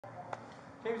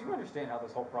James, you understand how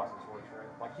this whole process works, right?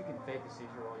 Like, you can fake a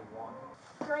seizure all you want.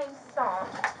 James, stop.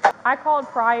 I called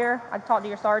prior. I talked to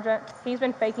your sergeant. He's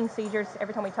been faking seizures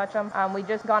every time we touch him. We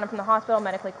just got him from the hospital,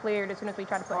 medically cleared. As soon as we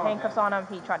tried to put handcuffs on him,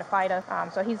 he tried to fight us.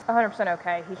 So he's 100%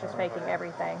 okay. He's just faking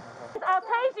everything. I'll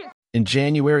tase you. In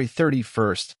January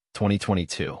 31st,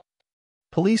 2022,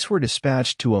 police were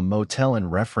dispatched to a motel in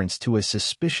reference to a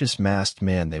suspicious masked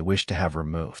man they wished to have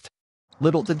removed.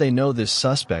 Little did they know this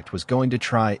suspect was going to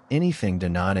try anything to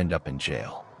not end up in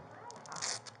jail.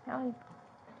 Howdy.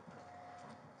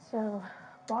 So,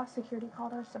 boss security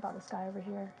called us about this guy over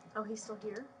here. Oh, he's still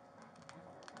here?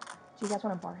 Do you guys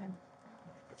want to bar him?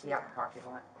 Is he out in the parking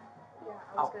lot? Yeah,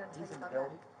 I was going to tell you about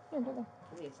that. Yeah, do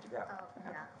they? He needs to go. Oh,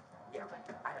 yeah. Yeah,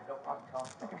 I have no problem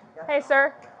calling. Okay. Hey,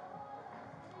 sir.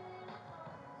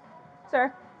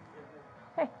 Sir.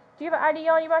 Hey, do you have an ID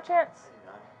on you by chance?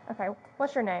 Okay,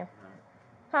 what's your name?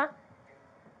 Huh?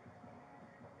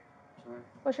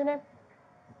 What's your name?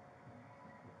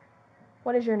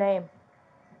 What is your name?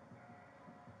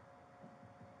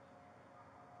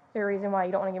 Is there a reason why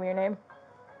you don't want to give me your name?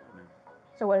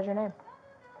 So what is your name?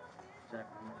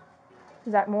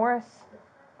 Zach Morris?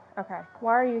 Okay.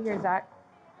 Why are you here, Zach?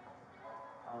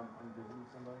 I'm visiting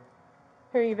somebody.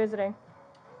 Who are you visiting?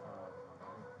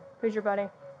 Who's your buddy?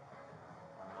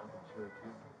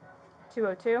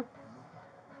 202?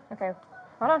 Okay.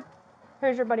 Hold on.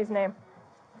 Who's your buddy's name?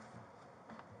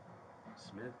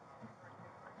 Smith.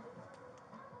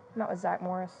 Not with Zach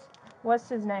Morris. What's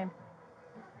his name?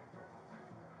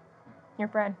 Your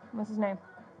friend. What's his name?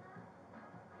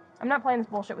 I'm not playing this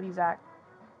bullshit with you, Zach.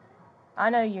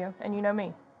 I know you, and you know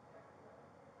me.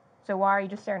 So why are you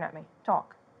just staring at me?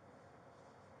 Talk.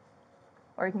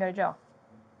 Or you can go to jail.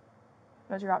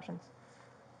 Those are your options.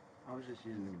 I was just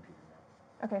using the computer.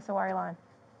 Okay, so why are you lying?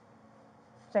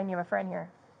 Saying you have a friend here.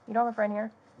 You don't have a friend here?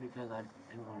 Because I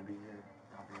didn't want to be here.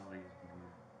 Not be able to use the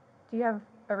computer. Do you have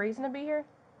a reason to be here?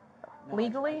 No,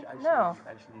 Legally? I just No.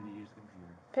 I just need to use the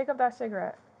computer. Pick up that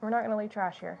cigarette. We're not going to leave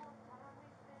trash here.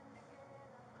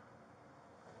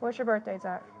 What's your birthday,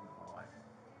 Zach? My wife.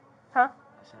 Huh?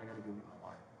 I said I gotta go meet my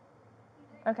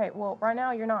wife. Okay, well, right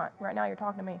now you're not. Right now you're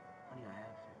talking to me. Honey, I have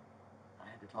to. I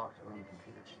had to talk to her on the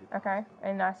computer. Okay,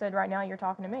 and I said right now you're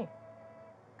talking to me.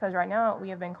 Because right now we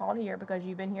have been called here because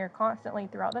you've been here constantly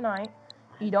throughout the night.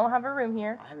 You don't have a room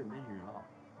here. I haven't been here at all.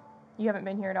 You haven't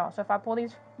been here at all. So if I pull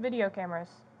these video cameras,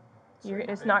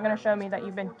 it's not going to show me that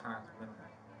you've been...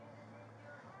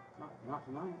 Not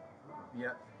tonight.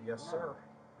 Yeah, yes, sir.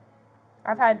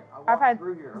 I've had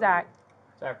Zach.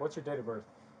 Zach, what's your date of birth?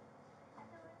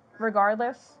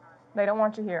 Regardless, they don't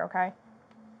want you here, okay?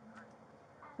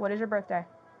 What is your birthday?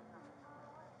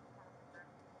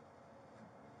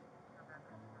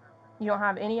 You don't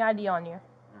have any ID on you.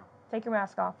 No. Take your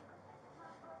mask off.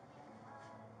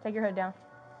 Take your hood down.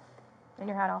 And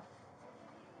your hat off.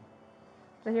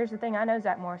 So here's the thing. I know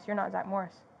Zach Morris. You're not Zach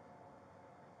Morris.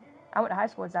 I went to high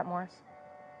school with Zach Morris.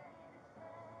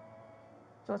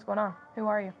 So what's going on? Who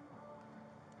are you?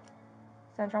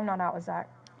 Sandra, I'm not out with Zach.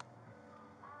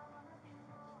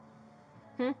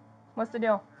 What's the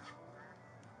deal?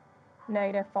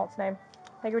 Negative. False name.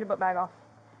 Take your book bag off.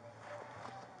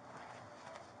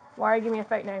 Why are you giving me a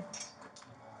fake name?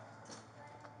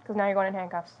 Because now you're going in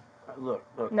handcuffs. Look.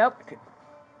 Nope.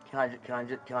 Can we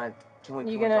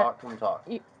talk? Can we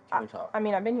talk? I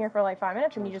mean, I've been here for like 5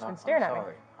 minutes and you've just been staring at me.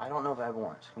 Sorry. I don't know if I have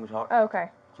warrants. Can we talk? Oh, okay.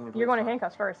 You're going in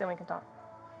handcuffs first, then we can talk.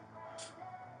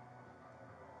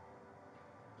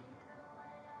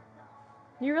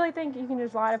 You really think you can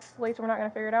just lie to police and we're not going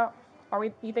to figure it out?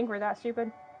 You think we're that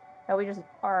stupid? That we just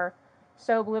are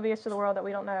so oblivious to the world that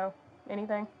we don't know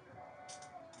anything?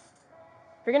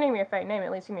 If you're going to give me a fake name,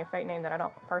 at least give me a fake name that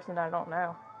person that I don't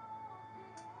know.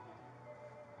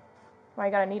 Why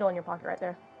you got a needle in your pocket right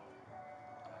there?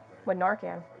 With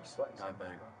Narcan.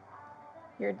 Diabetic.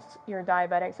 You're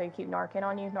diabetic, so you keep Narcan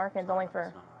on you? Narcan's only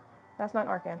for... That's not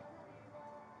Narcan.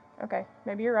 Okay,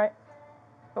 maybe you're right.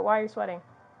 But why are you sweating?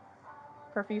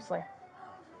 Profusely.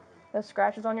 Those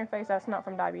scratches on your face, that's not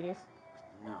from diabetes.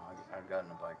 No, I've gotten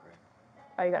a bike wreck.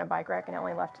 Oh, you got a bike wreck and it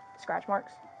only left scratch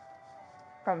marks?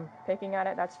 From picking at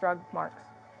it, that's drug marks.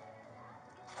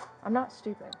 I'm not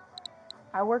stupid.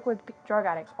 I work with drug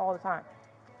addicts all the time.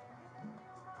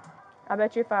 I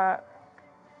bet you if I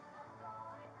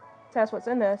test what's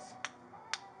in this,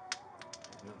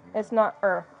 it's not,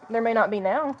 or there may not be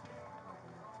now.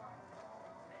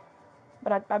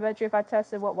 But I bet you if I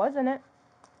tested what was in it,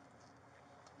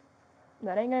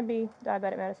 that ain't gonna be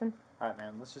diabetic medicine. Alright,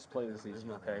 man, let's just play this easy,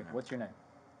 okay? What's your name?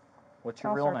 What's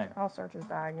your real name? I'll search his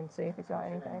bag and see if he's got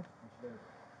anything.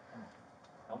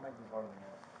 Don't make this harder than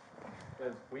that.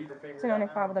 Because we either figure Sitting on a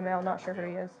file with the mail, not sure who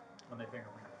he is. when they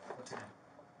fingerprint. What's your name?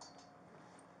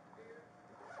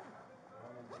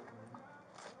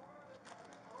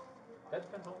 That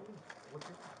depends on you. What's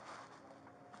your name?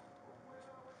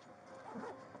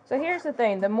 So here's the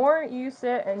thing: the more you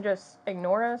sit and just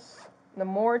ignore us, the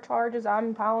more charges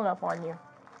I'm piling up on you.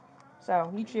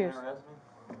 So you choose.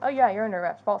 Oh yeah, you're under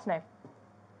arrest. False name.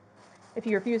 If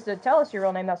you refuse to tell us your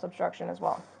real name, that's obstruction as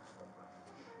well.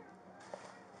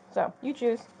 So you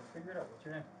choose. Let's figure it out. What's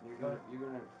your name? You're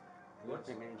gonna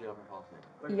take me to jail for false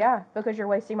name. Yeah, because you're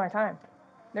wasting my time.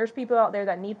 There's people out there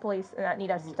that need police and that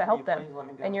need us to help them,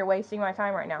 and you're wasting my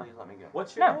time right now. Please let me go.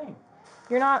 What's your No. name?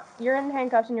 You're not. You're in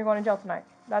handcuffs and you're going to jail tonight.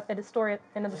 That is the story.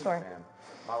 End of the story. Ma'am.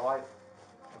 My wife.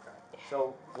 Okay.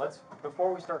 So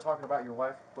before we start talking about your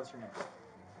wife, what's your name?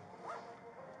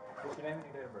 What's your name and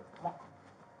your date of birth? Come on.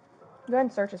 Go ahead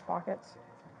and search his pockets.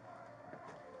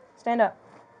 Stand up.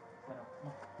 Stand up. Come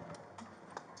on.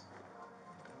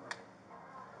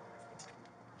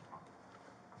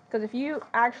 Because if you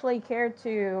actually cared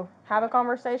to have a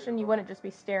conversation, you wouldn't just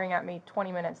be staring at me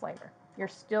 20 minutes later. You're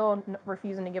still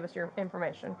refusing to give us your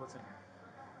information. What's in here?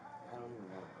 I don't even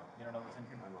know. You don't know what's in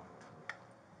here? I'm not.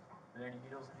 Are there any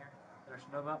needles in here that I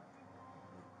should know about?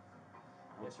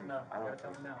 Yes or no? I You don't gotta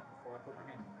tell think me so. now before I put my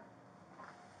hand in there.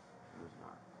 There's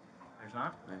not. There's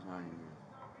not? There's not any news.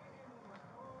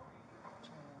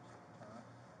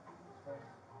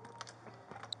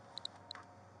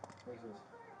 What is this?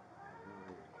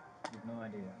 I have no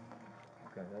idea. You have no idea.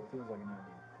 Okay, that feels like an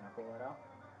idea. Can I pull that out?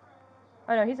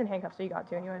 Oh no, he's in handcuffs, so you got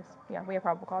to anyways. Yeah, we have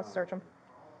probable cause to search him.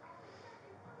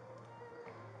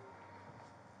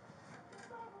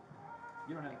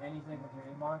 You don't have anything with your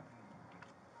name on it?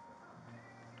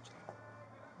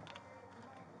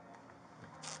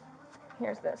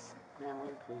 Here's this. Ma'am, will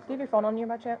you please Do you have let your me phone go? on you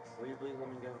by chance? Will you please let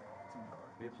me go? It's in the car.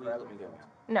 Will you please Grab let it. me go?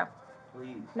 No.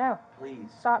 Please. No.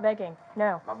 Please. Stop begging.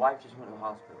 No. My wife just went to the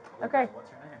hospital. Please. Okay. What's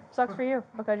your name? Sucks for you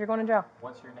because you're going to jail.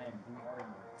 What's your name? Who are you?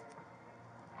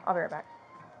 I'll be right back.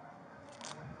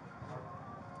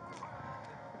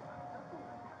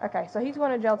 Okay, so he's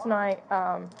going to jail tonight.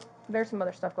 There's some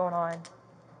other stuff going on.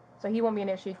 So he won't be an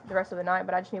issue the rest of the night,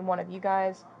 but I just need one of you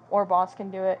guys or boss can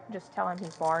do it. Just tell him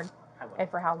he's barred. And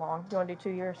for how long? You want to do 2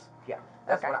 years? Yeah,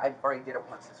 that's Okay. what I already did it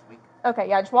once this week. Okay,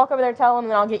 yeah, just walk over there, tell him,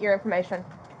 and then I'll get your information.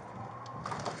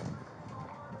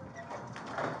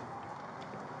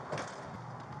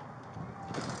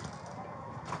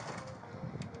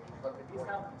 He's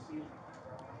having a seizure.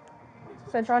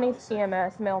 Centroni's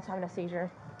EMS, male's having a seizure.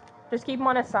 Just keep him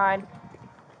on his side.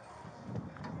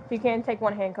 If you can, take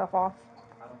one handcuff off.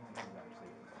 I don't think he's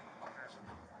actually.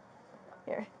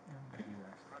 Here, I don't think he's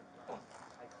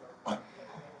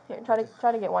actually. here,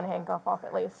 try to get one handcuff off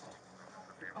at least.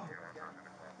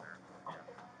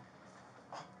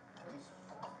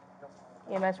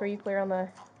 EMS, were you clear on the?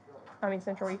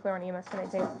 Central, were you clear on EMS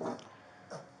tonight too?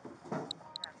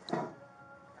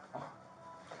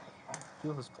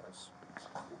 Feel his pulse.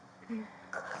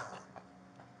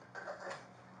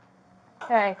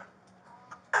 Hey.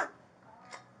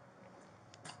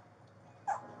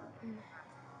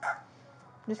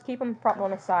 Just keep him propped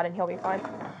on his side and he'll be fine.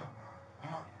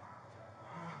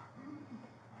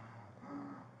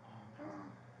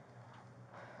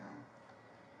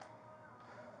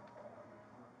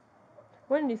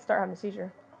 When did he start having a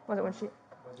seizure? Was it when she?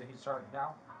 Was it he started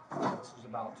now? This was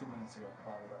about 2 minutes ago.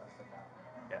 Probably the rest of that.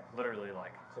 Yeah, literally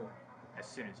like So, as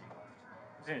soon as you left.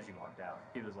 As soon as you walked out,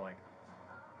 he was like,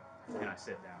 "Can I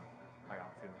sit down? I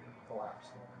don't feel good."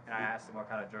 collapsed. And I asked him what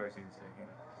kind of drugs he was taking.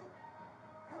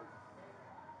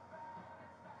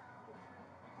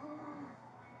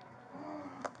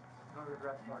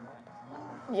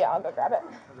 Yeah, I'll go grab it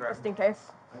just in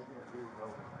case.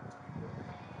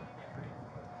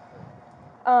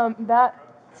 That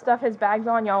stuff his bag's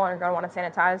on, y'all are gonna want to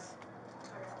sanitize.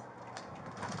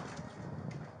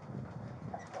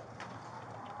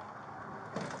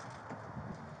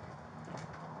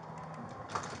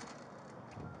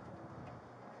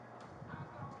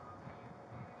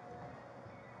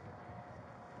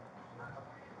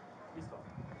 He's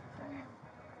fine.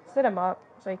 Sit him up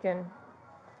so he can.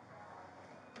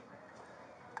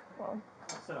 Well,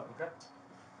 Sit up, okay?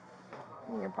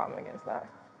 you're probably against that.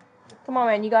 Come on,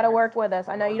 man, you gotta work with us.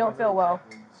 I know you don't feel well.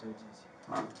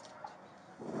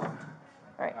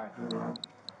 Alright.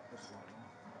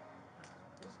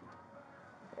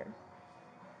 Here.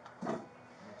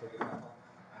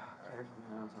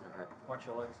 Watch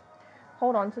your legs.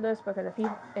 Hold on to this because if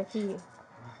he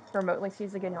remotely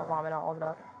sees again, he'll vomit all of it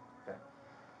up. Okay.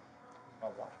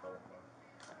 I'll watch the other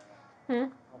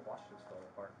part. I'll watch this other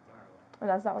part entirely. Oh,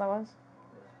 that's not what that was?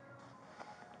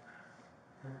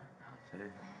 Hmm?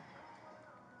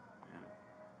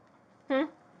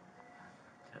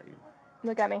 Tell you.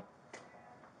 Look at me.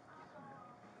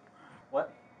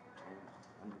 What?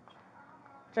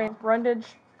 James Brundage.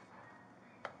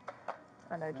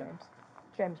 I know James.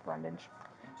 James Brundage.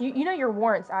 You know your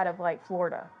warrant's out of like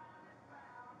Florida.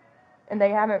 And they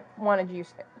haven't wanted you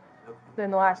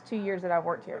in the last 2 years that I've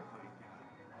worked here.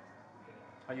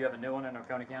 Oh, you have a new one in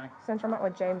Oconee County? Since I'm out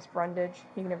with James Brundage,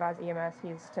 you can advise EMS.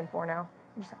 He's 10-4 now.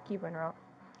 Just keep in route.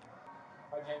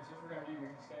 All right, James, here's what we're going to do. You're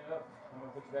going to stand up. I'm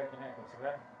going to put you back in handcuffs,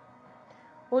 okay?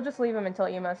 We'll just leave him until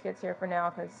EMS gets here for now,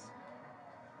 because...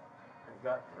 I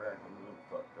got wrecked. I'm a little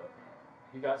fucked up.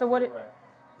 You got So what right.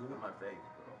 Look at my face,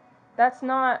 bro. That's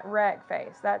not wreck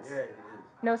face. That's... Yeah, it is.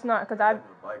 No, it's not, because Like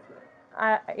a bike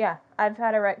wreck. I've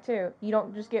had a wreck too. You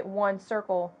don't just get one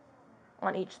circle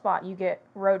on each spot. You get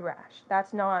road rash.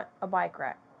 That's not a bike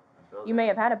wreck. You may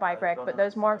have had a bike wreck, but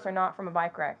those marks are not from a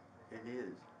bike wreck. It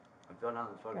is. I fell down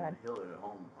the fucking hill at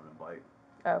home on a bike.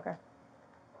 Oh, okay.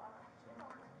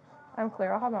 I'm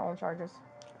clear. I'll have my own charges.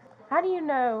 How do you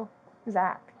know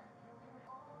Zach?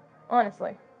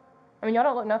 Honestly. I mean, y'all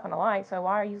don't look nothing alike, so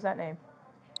why are you use that name?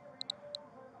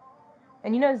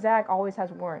 And you know Zach always has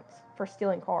warrants for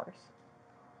stealing cars.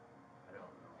 I don't know.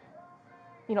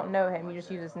 You don't know him, you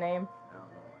just use his name? I don't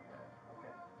know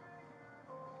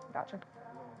my dad. Gotcha.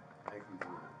 Thank you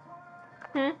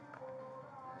for it.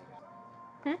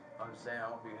 Hmm? I'm saying I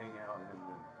won't be hanging out with him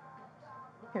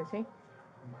then. Who's he?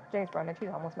 James Brundage. He's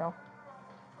homeless now.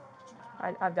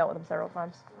 I've dealt with him several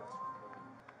times.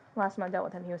 Last time I dealt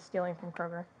with him, he was stealing from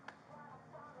Kroger.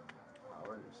 How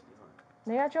are they stealing?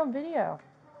 They got you on video.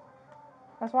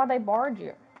 That's why they barred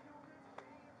you.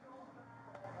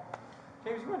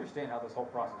 James, you understand how this whole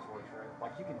process works, right?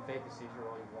 Like, you can fake a seizure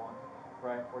all you want,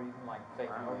 right? Or you can, like, fake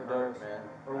an overdose,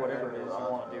 or whatever it is you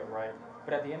want to do, right?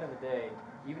 But at the end of the day,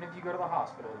 even if you go to the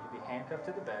hospital, you'll be handcuffed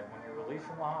to the bed. When you're released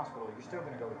from the hospital, you're still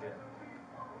going to go to jail.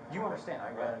 You understand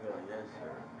that, right? I gotta go, yes, sir.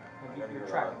 You're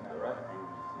tracking that, right?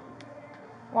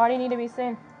 Why do you need to be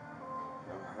seen?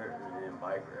 I'm hurt in a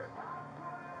bike wreck.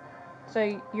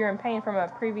 So you're in pain from a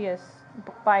previous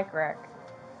bike wreck.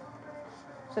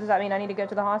 So does that mean I need to go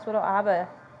to the hospital? I have a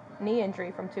knee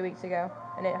injury from 2 weeks ago,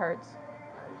 and it hurts. I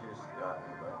just got in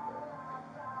a bike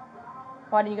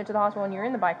wreck. Why didn't you go to the hospital when you were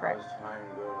in the bike I wreck? was trying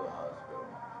to go to the hospital.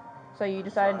 So you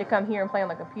decided to come here and play on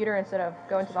the computer instead of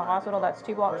going to the hospital that's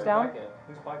 2 blocks down?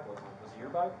 Whose bike was it? Was it your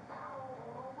bike?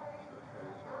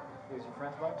 It was your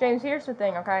friend's bike? James, here's the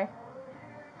thing, okay?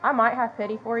 I might have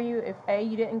pity for you if A,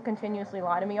 you didn't continuously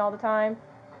lie to me all the time,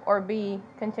 or B,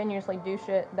 continuously do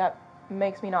shit that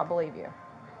makes me not believe you.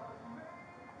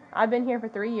 I've been here for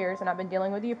 3 years, and I've been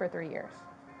dealing with you for 3 years.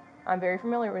 I'm very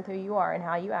familiar with who you are and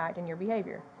how you act and your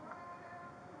behavior.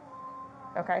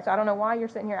 Okay, so I don't know why you're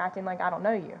sitting here acting like I don't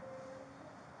know you.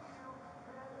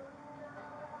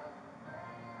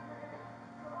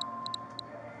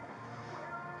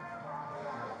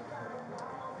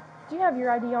 Do you have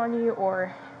your ID on you,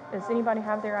 or does anybody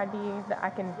have their ID that I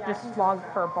can just log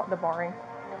for the barring?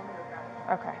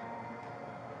 Okay.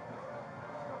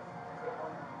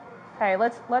 Hey,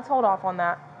 let's hold off on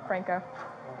that, Franco.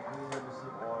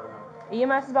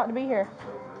 EMS is about to be here.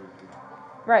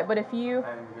 Right, but if you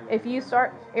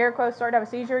start to have a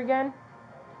seizure again,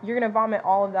 you're gonna vomit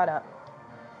all of that up.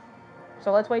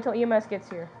 So let's wait till EMS gets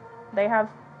here. They have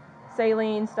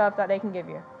saline stuff that they can give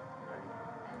you.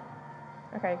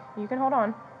 Okay, you can hold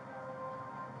on.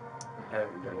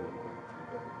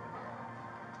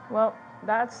 Well,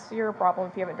 that's your problem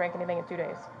if you haven't drank anything in 2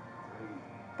 days.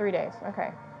 3 days,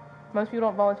 okay. Most people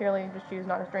don't voluntarily just choose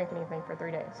not to drink anything for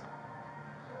 3 days.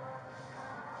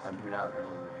 I've been out doing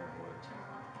the airport.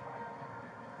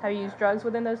 Have you used drugs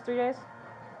within those 3 days?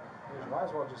 You might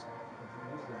as well just, if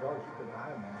you use the drugs, you could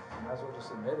die, man. You might as well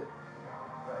just admit it.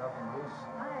 Got nothing to lose.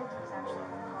 My ID's actually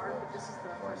in the car, but this is the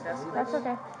first escalation. That's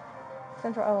okay.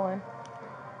 Central Olin.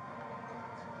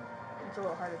 It's a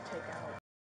little hard to take out.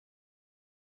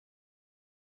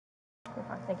 You're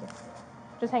fine, thank you.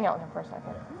 Just hang out with him for a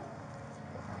second.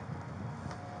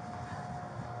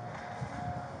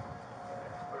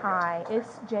 Hi,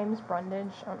 it's James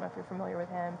Brundage. I don't know if you're familiar with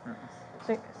him.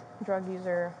 So, drug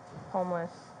user,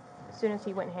 homeless. As soon as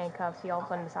he went in handcuffs, he all of a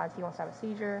sudden decides he wants to have a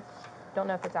seizure. Don't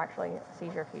know if it's actually a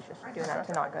seizure, if he's just doing that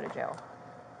to not go to jail.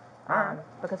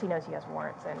 Because he knows he has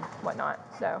warrants and whatnot.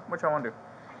 So, What y'all want to do?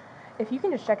 if you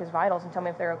can just check his vitals and tell me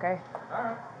if they're okay.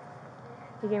 Alright.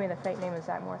 He gave me the fake name of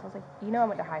Zach Morris. I was like, you know I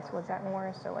went to high school with Zach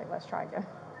Morris, so like, let's try again.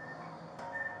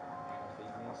 If he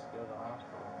needs to go to the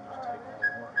hospital, just take all the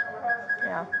warrants.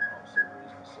 Yeah. I don't see a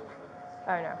reason to sit with him.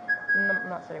 Oh no, I'm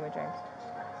not sitting with James.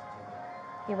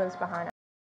 He lives behind.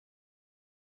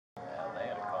 Yeah, they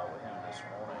had a call with him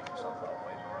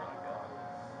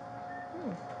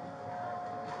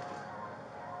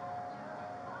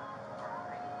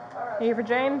Here for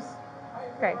James?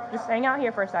 Okay, just hang out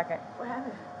here for a second. What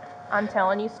happened? I'm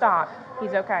telling you, stop.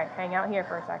 He's okay. Hang out here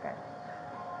for a second.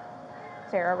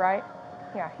 Sarah, right?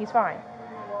 Yeah, he's fine.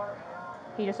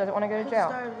 He just doesn't want to go to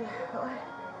jail.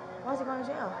 Why is he going to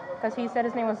jail? Because he said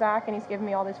his name was Zach and he's giving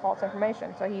me all this false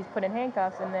information. So he's put in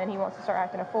handcuffs and then he wants to start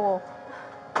acting a fool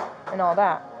and all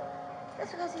that.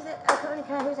 That's because he's at Oconee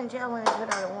County. He was in jail when he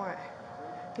put out a warrant.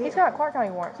 He's got Clark County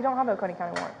warrants. You don't have Oconee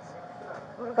County warrants.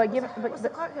 What's the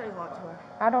Clark County warrant for?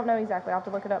 I don't know exactly. I'll have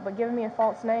to look it up. But giving me a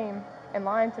false name and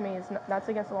lying to me that's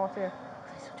against the law too.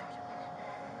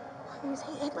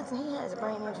 Listen, he has a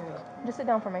brain injury. Just sit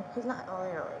down for me. He's not all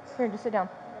there. Here, just sit down.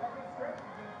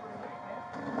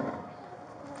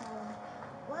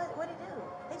 What'd he do?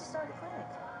 He just started a clinic.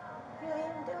 He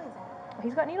didn't do anything.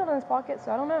 He's got needles in his pocket,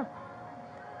 so I don't know.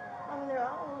 I mean, they're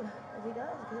old. If he does,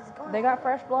 because he's going. They got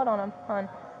fresh blood on him, hon.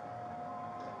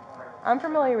 I'm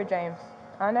familiar with James.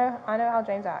 I know how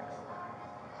James acts.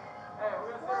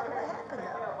 What happened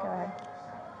though? Go ahead.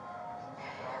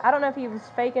 I don't know if he was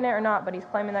faking it or not, but he's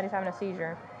claiming that he's having a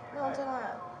seizure. No, I'm talking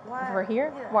about why. We're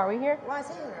here? Yeah. Why are we here? Why is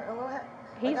he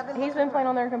here? He's been playing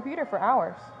on their computer for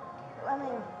hours. I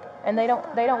mean. And they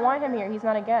don't want him here. He's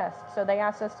not a guest. So they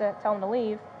asked us to tell him to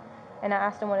leave, and I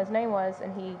asked him what his name was,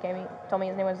 and he told me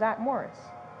his name was Zach Morris.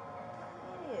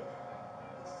 Idiot.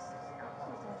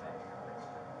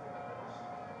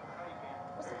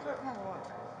 What's the Clark County warrant?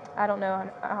 I don't know.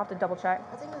 I'll have to double check.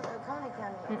 I think it was Oconee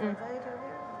County.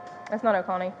 It's not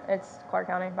Oconee. It's Clark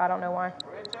County, but I don't know why.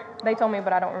 They told me,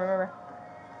 but I don't remember.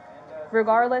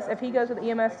 Regardless, if he goes with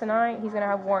EMS tonight, he's going to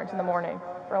have warrants in the morning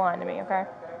for lying to me, okay?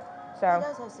 So. He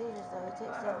does have seizures, though. He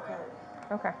takes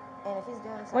Depakote. Okay. And if he's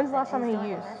doing something. When's the last time he used?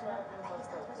 He's not supposed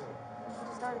to. He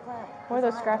just started playing. Where are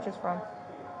those scratches from?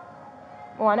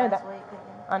 Well, I know that.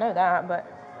 I know that, but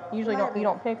usually you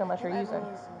don't pick unless you're using.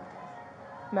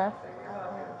 Meth?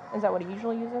 Is that what he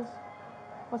usually uses?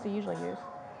 What's he usually use?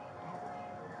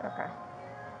 Okay.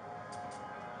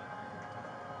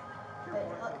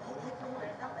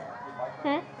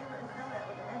 Hmm?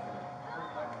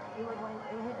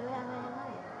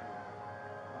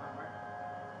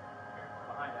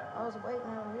 I was waiting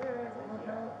over here.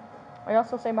 Are y'all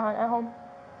still staying behind at home?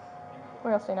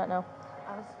 Where y'all staying at now?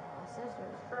 I was my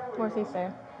sister's. Where's he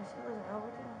staying? She lives in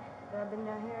Overton. But I've been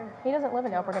down here. He doesn't live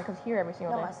in Elberton because he's here every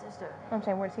single day. No, my sister. I'm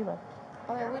saying, where does he live?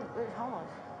 I mean, we're homeless.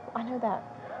 I know that.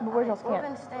 But where's y'all's camp?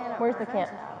 Where's the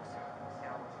camp?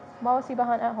 Why was he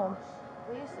behind at home?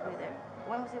 We used to be there.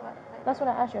 When was he behind? That's what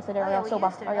I asked you. I said, are y'all still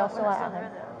at him?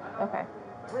 Okay.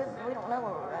 We don't know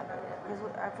where we're at because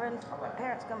our parents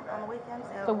come on the weekends.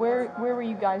 So where were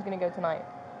you guys gonna go tonight?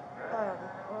 Well,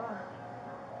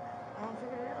 I haven't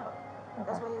figured it out. Okay.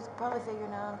 That's what he was probably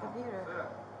figuring out on the computer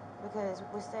because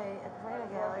we stay at the Freedom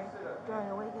Gallery during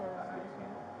the weekends.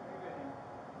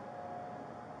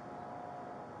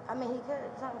 I mean,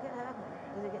 something could happen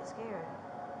because he gets scared.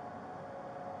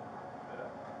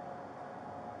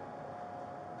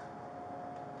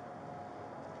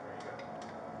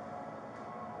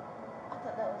 I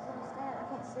thought that was him standing. I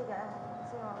can't see, guys. I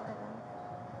can't see all that.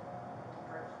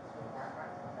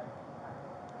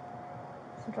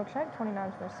 Central check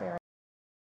 29 for Sarah.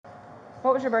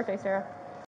 What was your birthday, Sarah?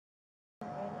 Can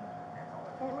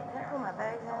I pull my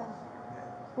bags out?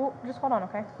 Well, just hold on,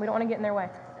 okay? We don't want to get in their way.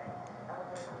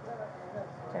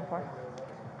 10-4.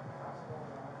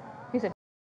 You said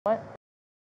what?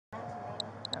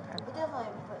 Okay. He definitely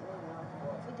put me on.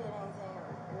 If he did anything, it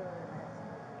was good.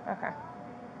 Okay.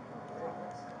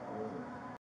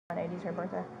 80's her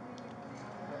birthday.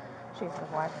 She's his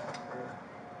wife.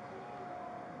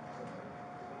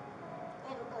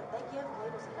 And look, they give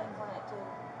needles at that clinic too.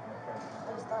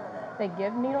 I just thought of that. They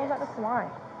give needles at the why?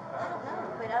 I don't know,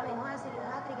 but I mean, how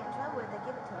could he get in trouble if they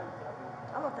give it to him?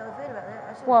 I'm gonna throw a fit about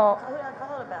that. Who did I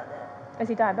call about that? Is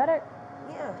he diabetic?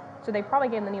 Yeah. So they probably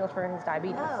gave him the needles for his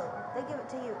diabetes. No, they give it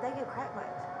to you. They give crack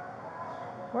bites.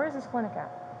 Where is this clinic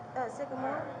at?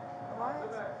 Sycamore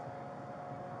Alliance.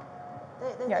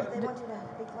 They want you to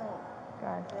be clean.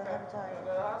 God. They'll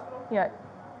hepatitis. Yeah.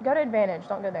 Go to Advantage.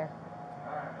 Don't go there.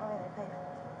 Oh, yeah, they pay for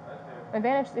it.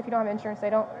 Advantage, if you don't have insurance, they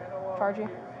don't charge you.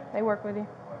 They work with you.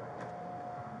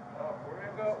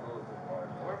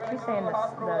 He's saying the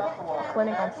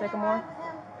clinic on Sycamore.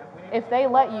 If they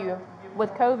let you,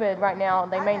 with COVID right now,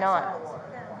 they may not.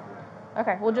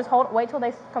 Okay, well just wait till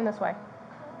they come this way.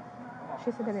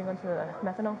 She said they've been going to the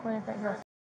methadone clinic right here.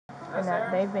 And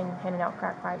that they've been handing out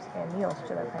crack pipes and needles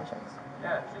to their patients.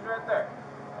 Yeah, she's right there.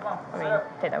 Come on. I mean,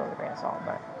 take that with a grain of salt,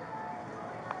 but.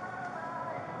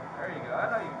 There you go. I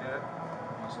know you can do it.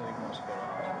 said he wants to go to the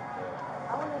hospital.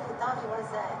 I wonder if he thought he was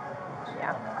that.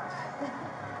 Yeah.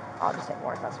 I'll just take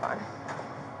more. That's fine.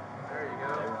 There you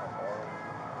go.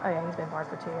 Oh yeah, he's been barred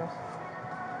for 2 years.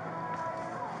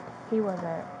 He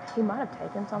wasn't. He might have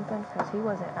taken something because he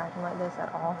wasn't acting like this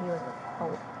at all. He was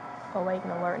awake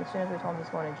and alert. And as soon as we told him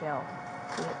he's going to jail,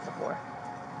 he hit the floor.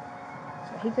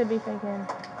 So he could be faking.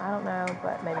 I don't know,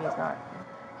 but maybe he's not.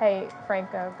 Hey,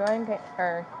 Franco, go ahead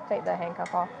and take the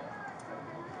handcuff off.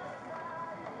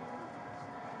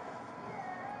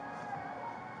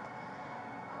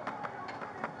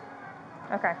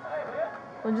 Okay.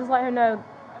 We'll just let him know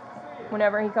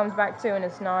whenever he comes back to and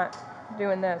it's not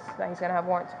doing this that he's gonna have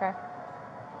warrants. Okay.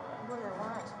 What are the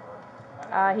warrants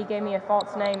for? He gave me a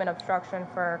false name and obstruction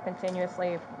for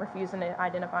continuously refusing to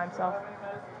identify himself.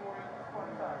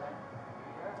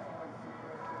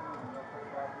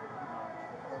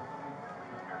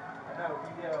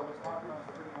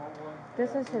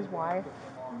 This is his wife.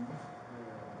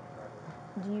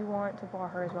 Do you want to bar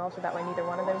her as well so that way neither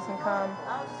one of those can come?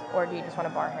 Or do you just want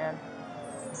to bar him?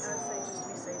 I would say just to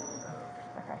be safe with both.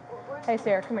 Okay. Hey,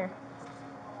 Sarah, come here.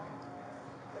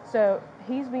 So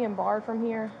he's being barred from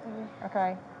here.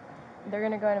 Okay. They're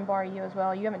going to go ahead and bar you as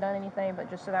well. You haven't done anything, but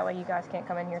just so that way you guys can't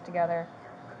come in here together.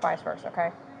 Vice versa,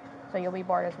 okay? So you'll be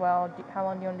barred as well. How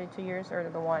long do you want to do? 2 years or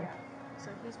the one? So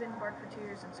he's been barred for 2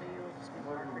 years, and so you'll just be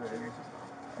barred for 2 years as well.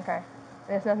 Okay.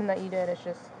 And it's nothing that you did. It's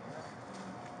just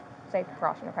safe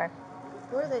precaution, okay?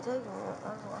 Where are they taking him? I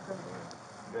don't know. I couldn't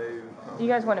do. Do you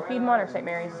guys want to Piedmont or St.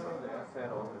 Mary's?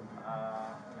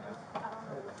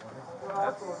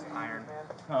 That's iron.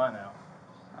 Oh, I know.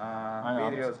 I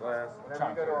know. Videos last. Whenever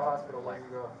you go to a hospital, where do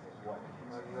you go?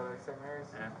 You go to St. Mary's?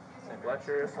 Yeah.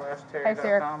 Fletcher/Terry.com. Hey,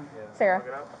 Sarah. Sarah, Look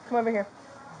it up. come over here.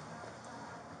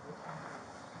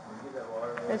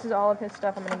 This is all of his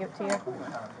stuff. I'm going to give it to you.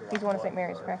 He's going to St.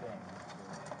 Mary's, okay?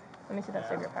 Let me see that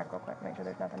cigarette pack real quick. Make sure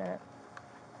there's nothing in it.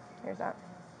 Here's that.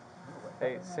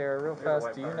 Hey, Sarah, real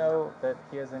fast, do you know that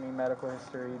he has any medical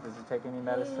history? Does he take any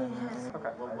medicine?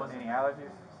 Okay. Any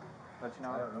allergies? Let you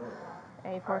know.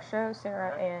 A for show,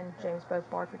 Sarah and James both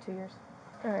barred for 2 years.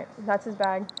 All right, that's his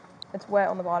bag. It's wet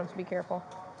on the bottom, so be careful.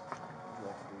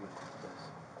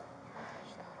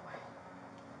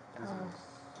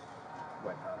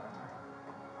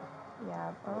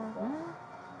 Yeah.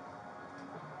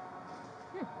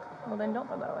 Well, then don't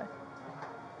throw that away.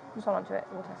 Just hold on to it.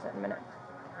 We'll test it in a minute.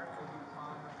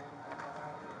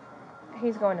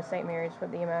 He's going to St. Mary's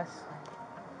with the EMS.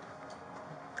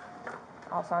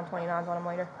 I'll sign 29s on him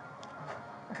later.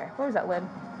 Okay, where was that lid?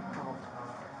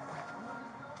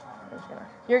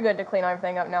 You're good to clean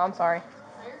everything up now. I'm sorry.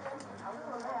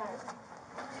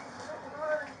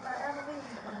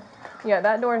 Yeah,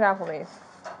 that door's Applebee's.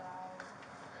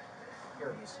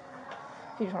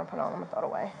 If you just want to put it on, I'm going to throw it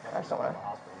away. I just don't want to.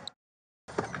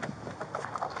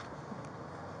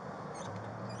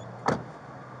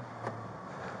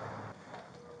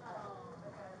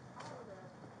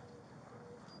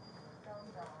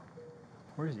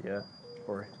 Where's he at?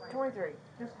 Corey? 23.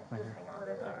 Just hang on with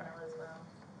it.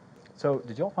 So,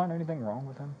 did y'all find anything wrong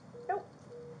with him? Nope.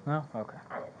 No? Okay.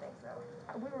 I didn't think so.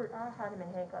 I had him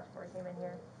in handcuffs before he came in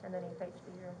here, and then he faked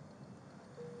seizure.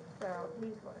 So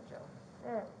he's going to jail.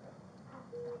 There we go.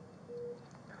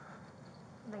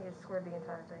 I think it squared the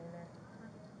entire thing in there.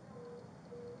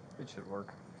 It should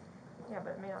work. Yeah,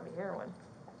 but it may not be heroin.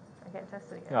 I can't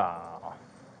test it again. Ah.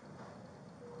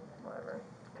 Whatever.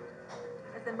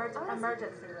 It's emergency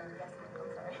room. Yes, ma'am.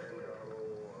 I'm sorry.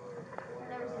 I've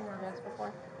never seen one of this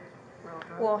before.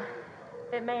 Well,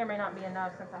 it may or may not be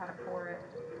enough since I had to pour it.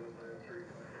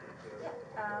 Yeah.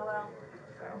 Well,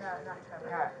 no, not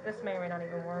covered. Alright, this may or may not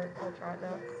even work. We'll try it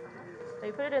though. So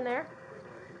you put it in there.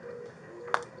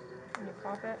 And you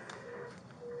pop it.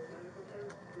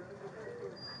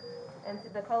 And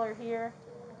the color here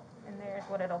and there is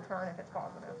what it'll turn if it's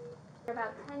positive. For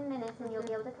about 10 minutes and you'll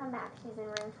be able to come back. She's in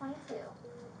room 22.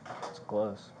 It's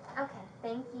close. Okay,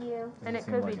 thank you. And it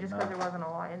could be just because there wasn't a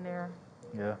lot in there.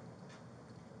 Yeah.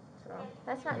 So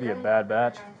That's not It'd be a good. bad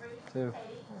batch, too.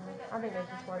 I think it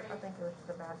just was. I think it was just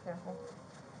a bad sample.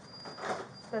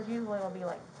 Because usually it'll be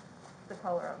like the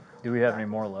color of. Do we have any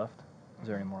more left? Is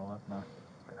there any more left? No.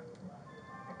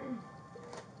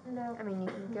 No. I mean, you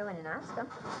can go in and ask them.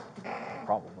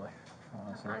 Probably.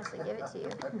 Honestly. Honestly, give it to you.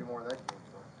 Might be more than that.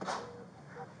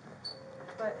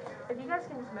 But if you guys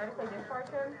can just medically discharge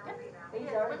him. He's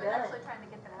already done. Actually trying to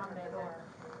get them out of the door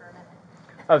for a minute.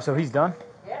 Oh, so he's done?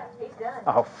 Yeah, he's done.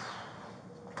 Oh.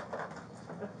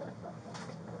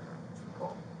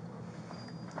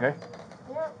 Okay.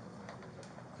 Yep.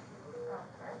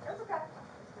 That's okay.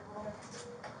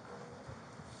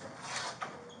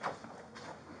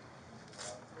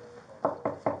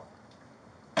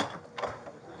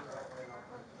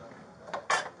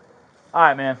 All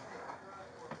right, man.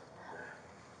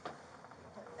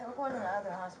 And we're going to the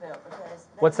other hospital because.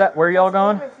 What's that? Where y'all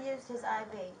going? He refused his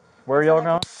IV. Where y'all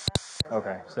going?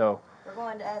 Okay, so. We're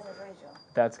going to Athens Regional.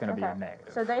 That's going to be a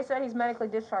negative. So they said he's medically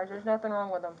discharged. There's nothing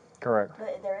wrong with him. Correct.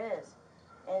 But there is.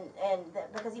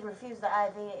 Because he refused the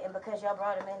IV and because y'all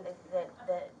brought him in,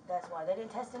 that's why. They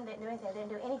didn't test him, they didn't do anything, they didn't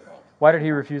do anything. Why did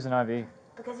he refuse an IV?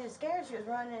 Because he was scared she was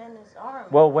running in his arm.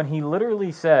 Well, when he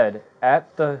literally said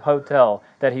at the hotel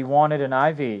that he wanted an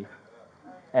IV,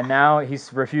 and now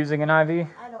he's refusing an IV.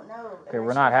 I don't know. Okay,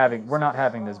 we're not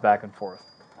having this back and forth.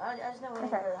 I just know when he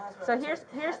go to the hospital. So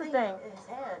here's the thing.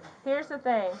 Here's the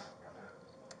thing.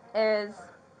 Is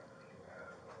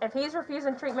if he's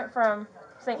refusing treatment from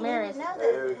St. Mary's. He didn't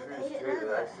know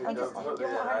that. He just didn't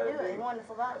want her to do it. He wanted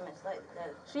the phlebotomist.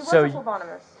 She was a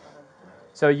phlebotomist.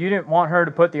 So you didn't want her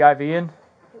to put the IV in?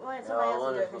 He wanted somebody else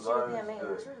to do it because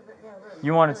she was being mean.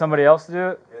 You wanted somebody else to do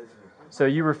it? So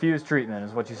you refused treatment,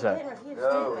 is what you said? He didn't refuse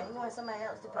treatment. He wanted somebody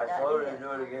else to put the IV in.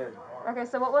 Do it again. Okay,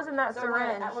 so what was in that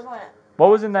syringe? What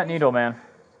was in that needle, man?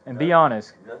 And be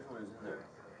honest. Nothing was in there.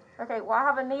 Okay, well I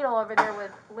have a needle over there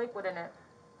with liquid in it.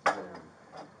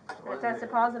 It tested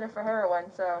positive for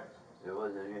heroin, so. There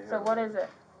wasn't any heroin. So what is it?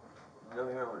 No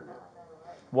heroin in there.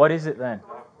 What is it then?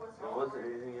 There wasn't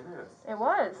anything in there. It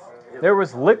was. There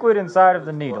was liquid inside of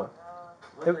the needle.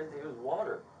 It was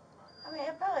water. I mean,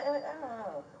 it probably, I don't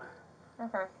know.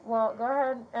 Okay, well go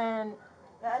ahead and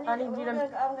I need you to.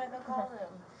 I'm going to go call them.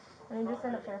 I need you to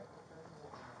send it here.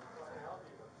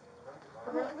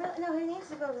 I mean, really, no, he needs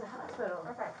to go to the hospital.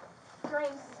 Okay.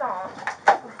 Train, stop.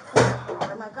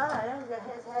 Oh my God, I don't get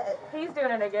his head. He's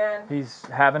doing it again. He's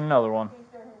having another one.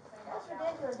 That's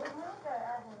ridiculous.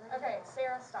 Okay,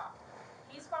 Sarah, stop.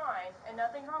 He's fine, and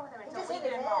nothing's wrong with him He until just we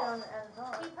hit get his head involved. on the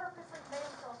phone. He purposely made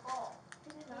himself fall.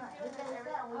 He's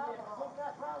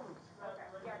got problems. Okay,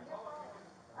 yeah.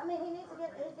 I mean, he needs to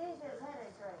get his head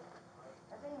x-rayed.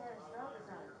 I think he had a stroke or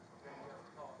something.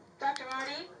 Dr.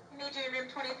 Marty, you need you in room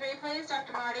 23, please.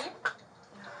 Dr. Marty.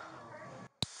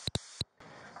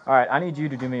 All right, I need you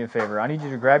to do me a favor. I need you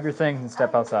to grab your things and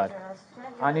step outside.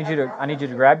 I need you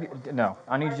to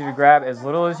grab as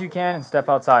little as you can and step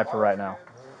outside for right now.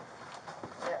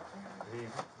 Did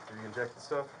he inject the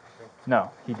stuff?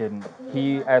 No, he didn't.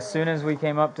 As soon as we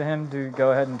came up to him to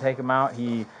go ahead and take him out,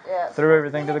 he threw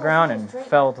everything to the ground and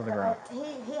fell to the ground. He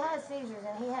has seizures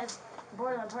and he has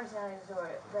borderline personality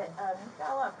disorder, but he got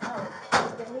a lot of problems.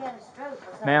 But he had a stroke or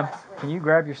something. Ma'am, can you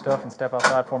grab your stuff and step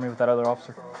outside for me with that other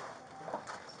officer?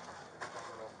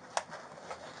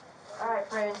 All right,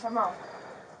 Fred, come on.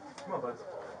 Come on, bud.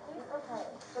 He's okay,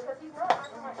 because he's not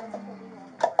acting like anything.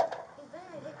 He's bad.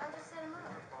 I just set him up.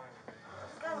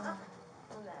 Just got him up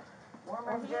from that.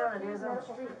 Warmer down it is on the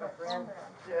street, my friend.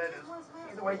 Yeah, it is.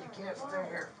 Either way, you can't stay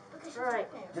here. That's right.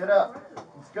 Get up.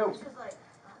 Let's go. She's like,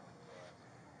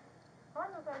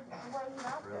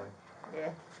 Really?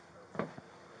 Yeah.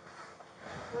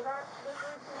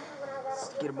 Let's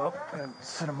get him up and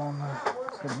sit him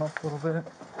up a little bit.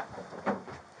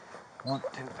 1,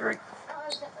 2, 3.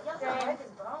 y'all can break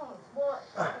his bones. Well,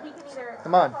 he can either.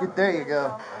 Come on, get there you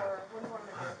go.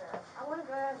 I want to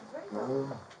go out and break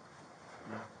him.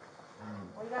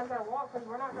 Well, you guys gotta walk because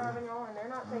we're not driving y'all and they're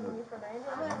not taking you for the I'm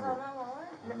going to ambulance. call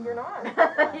 911. You're not.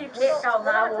 You can't call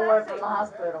 911 from the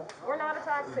hospital. We're not a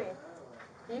taxi.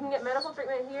 You can get medical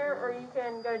treatment here or you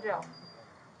can go to jail.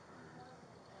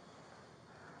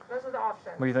 Those are the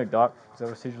options. What do you think, Doc? Is that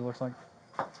what a seizure looks like?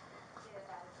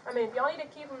 I mean, if y'all need to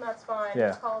keep him, that's fine. Yeah.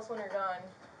 Just call us when you're done.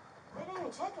 They didn't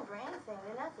even check him for anything.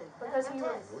 They're nothing. Because he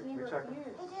refused.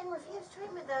 refused. He didn't refuse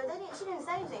treatment though. She didn't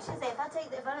say anything. She said,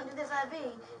 if I don't do this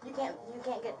IV, you can't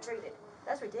get treated.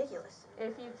 That's ridiculous.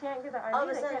 If you can't get the All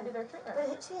of IV, a they sudden, can't do their treatment.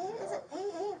 But he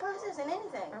ain't processing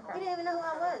anything. Okay. He didn't even know who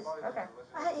I was. Okay.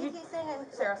 He keeps saying,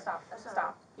 Sarah, stop.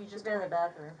 Stop. You She's just been in the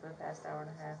bathroom for the past hour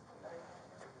and a half.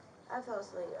 I fell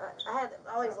asleep. I had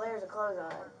all these layers of clothes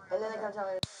on, and then they come tell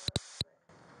me.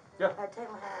 Yeah. I take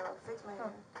my hat off, fix my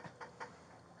hair.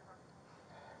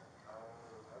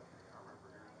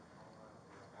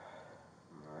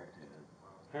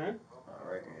 All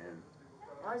right, hand.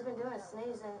 All he's been doing is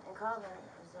sneezing and coughing,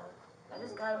 and so I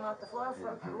just got him off the floor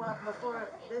before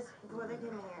they came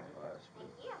in here.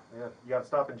 Yeah, you gotta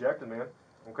stop injecting, man.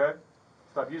 Okay?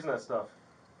 Stop using that stuff.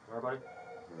 All right, buddy?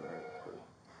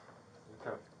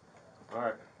 Okay. All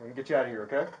right, we can get you out of here,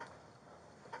 okay?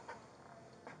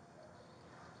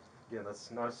 Again, that's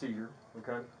not a seizure,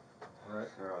 okay? All right.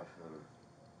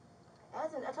 I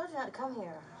told you not to come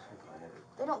here.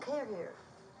 They don't care here.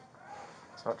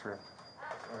 It's not true.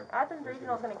 Athens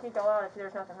Regional is going to keep y'all out if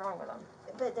there's nothing wrong with them.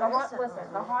 But there is something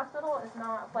Listen, the hospital is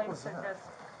not a place to just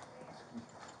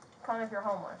come if you're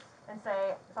homeless. and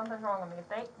say something's wrong with me. If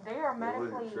they are They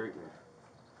wouldn't medically treat me.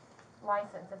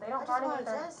 licensed, if they don't I just find wanted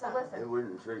to anything, say so something. They listen,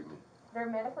 wouldn't treat me. they're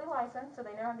medically licensed, so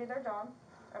they know how to do their job.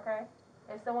 Okay,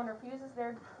 if someone refuses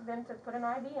them to put an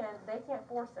IV in, they can't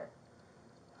force it.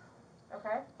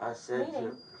 Okay. I said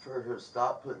Meaning, for her to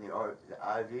stop putting the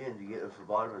IV in to get a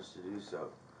phlebotomist to do so.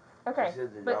 okay, She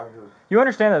said the but doctor. You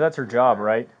understand that that's her job,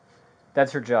 right?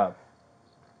 That's her job.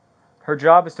 Her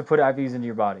job is to put IVs into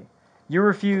your body. You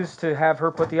refuse to have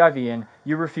her put the IV in.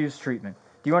 You refuse treatment.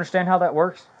 Do you understand how that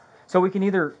works? So we can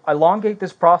either elongate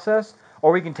this process,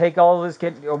 or we can take all of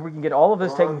this, or we can get all of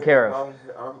this taken care of.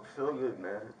 I don't feel good,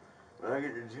 man. When I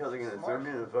get to jail, they're gonna throw me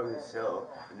in a fucking cell,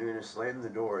 and they're gonna slam the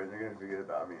door, and they're gonna forget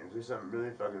about me. If there's something really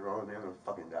fucking wrong with me, I'm gonna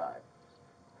fucking die.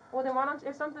 well, then why don't?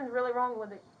 If something's really wrong with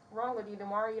you, then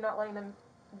why are you not letting them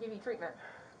give you treatment?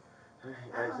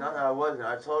 It's not that I wasn't.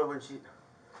 I told her when she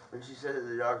said that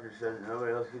the doctor said that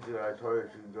nobody else could do it. I told her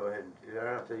she could go ahead and. Did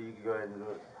I not tell you could go ahead and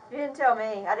do it? You didn't tell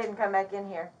me. I didn't come back in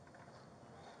here.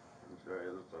 I'm sorry.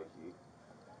 It looks like you.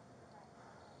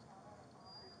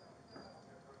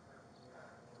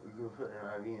 You can put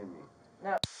an IV in me.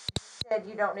 No. He said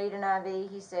you don't need an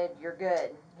IV. He said you're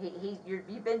good.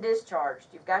 You've been discharged.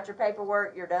 You've got your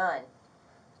paperwork. You're done.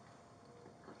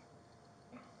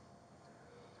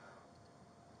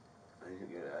 I need to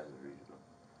get it out of the regional.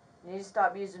 You need to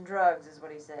stop using drugs, is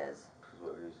what he says. This is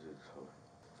what it is.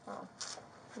 Oh,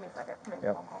 give me a second.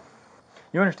 Yep.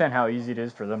 You understand how easy it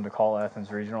is for them to call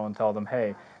Athens Regional and tell them,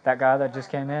 hey, that guy that just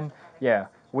came in, yeah,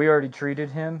 we already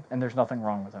treated him and there's nothing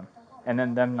wrong with him. And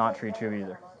then them not treat you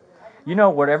either. You know,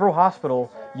 whatever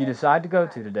hospital you decide to go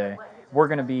to today, we're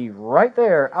going to be right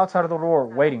there outside of the door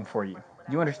waiting for you.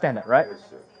 You understand that, right?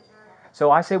 So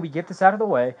I say we get this out of the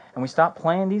way and we stop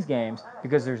playing these games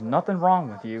because there's nothing wrong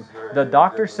with you. The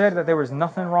doctor said that there was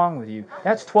nothing wrong with you.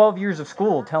 That's 12 years of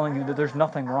school telling you that there's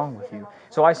nothing wrong with you.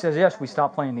 So I says, yes, we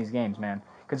stop playing these games, man,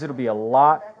 because it'll be a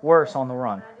lot worse on the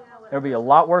run. It'll be a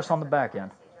lot worse on the back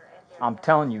end. I'm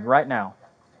telling you right now.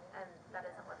 And that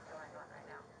isn't what's going on right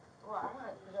now. Well, I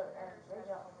wanted to go to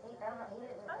regional. He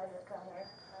didn't know to come here.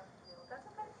 That's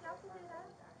okay. Y'all can do that.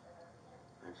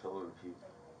 I told him she.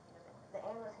 The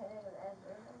ambulance came in with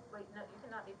Regional. Wait, no, you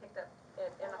cannot be picked up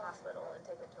in a hospital and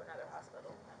taken to another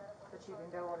hospital. But you can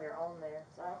go on your own there.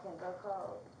 So I can go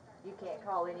call. You can't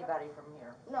call anybody from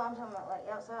here. No, I'm talking about like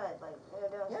outside, like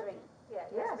down the street. Yeah,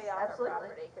 you have to be off our absolutely.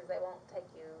 property because they won't take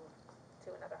you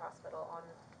to another hospital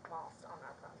whilst on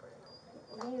our property.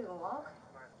 Can you even walk?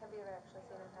 Have you ever actually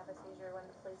seen him have a seizure when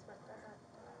the police weren't present?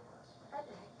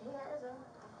 He has them.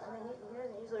 I mean, he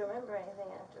doesn't usually remember anything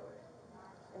afterward.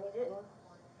 And he didn't.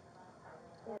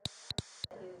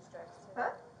 Huge drugs too.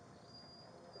 Huh?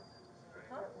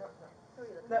 Huh? No. Who are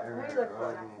you looking No, for? who are you looking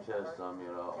for? Running chest on me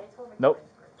at all. Nope.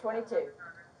 22.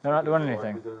 They're not doing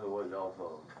anything. Because of what y'all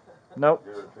told them. Nope.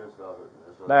 They were pissed off at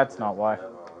me. That's not why.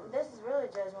 This is really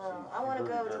judgmental. I want to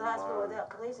go to the hospital without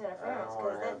police interference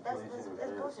because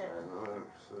that's bullshit.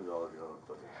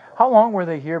 How long were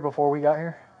they here before we got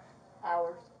here?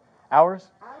 Hours. Hours?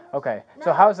 Okay.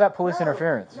 So how is that police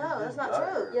interference? No, that's not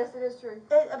true. Yes, it is true.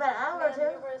 About an hour or two.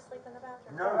 You were asleep in the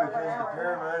bathroom. No, because the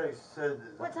paramedics said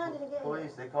that What time did he get here?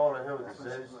 police, they called ahead with the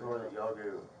same story that y'all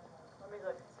gave them. Let me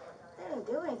look. They didn't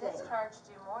do anything. Discharged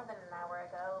you more than an hour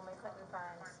ago and we couldn't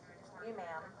find you,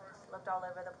 ma'am. Looked all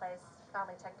over the place,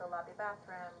 finally checked the lobby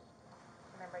bathroom.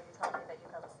 Remember you told me that you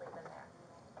fell asleep in there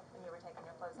when you were taking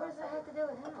your clothes What off. does that have to do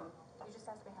with him? You just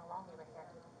asked me how long you were here.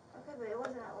 Okay, but it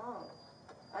wasn't that long.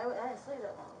 I didn't sleep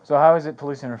that long. So how is it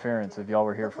police interference if y'all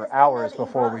were here for hours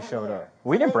before we showed up?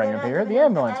 We didn't bring him here. The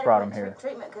ambulance brought him here.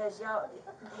 Treatment because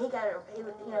he got it.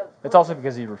 It's also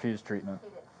because he refused treatment.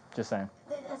 Just saying.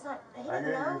 That's not. He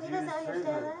doesn't know. He doesn't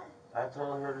understand that. I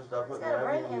told her to stop putting He's got a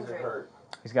brain the IV injury. hurt.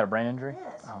 He's got a brain injury?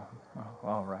 Yes. Oh,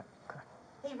 all right. Okay.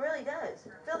 He really does.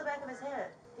 Feel the back of his head.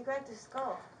 He cracked his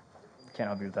skull. Can't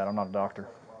help you with that. I'm not a doctor.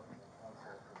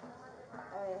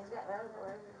 I mean, he's got medical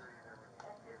records.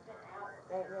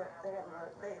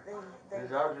 The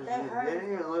doctors, they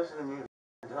didn't even listen to me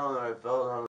telling them I fell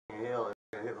down the hill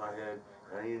and hit my head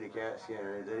and I needed a CAT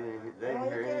scanner. They didn't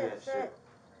hear any of that shit.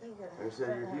 They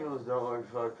said your heels don't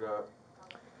look fucked up.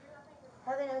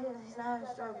 How do they know he's not having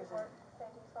a stroke, is it?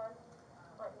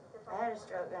 I had a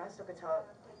stroke and I still could talk.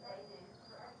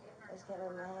 I just can't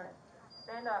move my hand.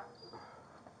 Stand up.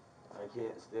 I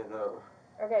can't stand up.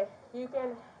 Okay, you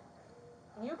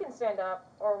can stand up,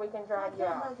 or we can drag you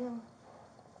out.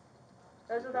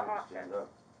 Those are the options.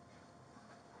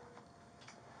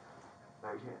 I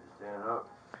can't stand up.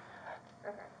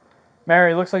 Okay.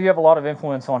 Mary, looks like you have a lot of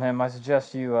influence on him. I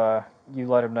suggest you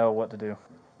let him know what to do.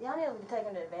 Y'all need to take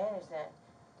him to advantage then.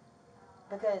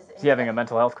 Because is he having a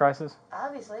mental health crisis?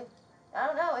 Obviously. I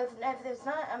don't know. If it's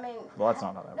not, I mean. Well, that's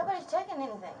not how that nobody's works. checking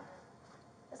anything.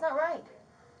 That's not right.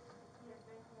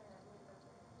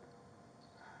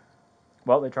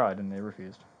 Well, they tried and they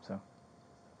refused. So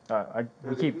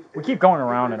we keep going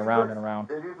around and around and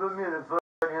around. If you put me in a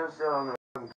fucking cell, I'm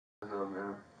gonna fucking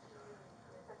man.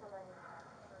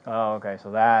 Oh, okay.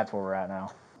 So that's where we're at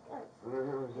now.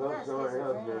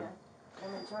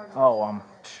 Oh, I'm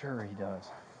sure he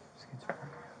does.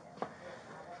 Schizophrenia.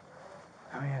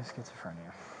 Oh, he has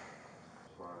schizophrenia.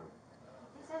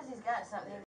 He says he's got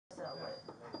something.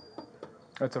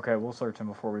 It's okay. We'll search him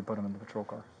before we put him in the patrol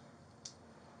car.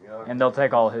 And they'll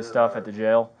take all his stuff at the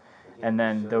jail, and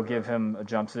then they'll give him a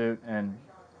jumpsuit, and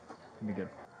he'll be good.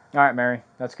 All right, Mary.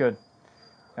 That's good.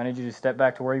 I need you to step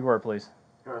back to where you were, please.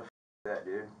 That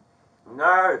dude.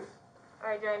 Nurse. All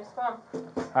right, James, come on.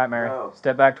 All right, Mary.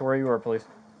 Step back to where you were, please.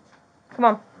 Come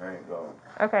on. I ain't going.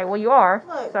 Okay, well, you are,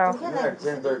 Look, so. You had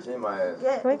 10-13 my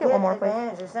ass. Can we get one more,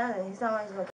 please? Or something. He's not like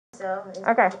he's going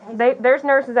to Okay, there's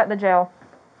nurses at the jail.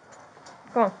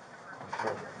 Come on.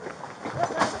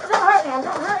 Don't hurt him.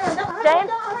 Don't hurt him. Don't hurt him. James?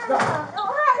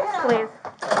 Don't hurt him. Please.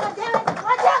 God damn it.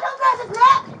 Watch out. Don't grab his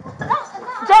neck.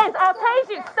 James, I'll tase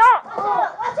you. Stop.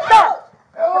 Stop.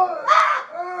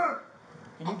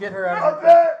 Can you get her out of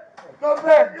here? Come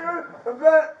back, dude. Come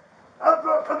back. Let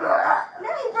me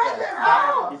break his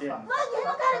bones. You didn't. Look, you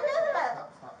don't got to do that.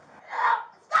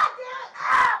 Stop, damn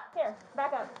it. Here,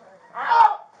 back up.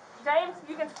 James,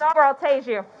 you can stop or I'll tase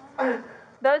you.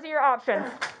 Those are your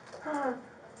options.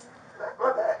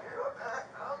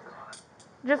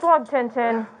 Just log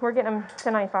 1010. We're getting him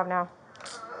 1095 now.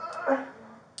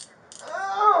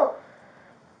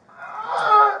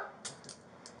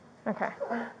 Okay.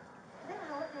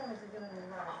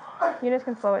 Units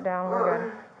can slow it down. We're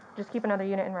good. Just keep another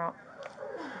unit en route.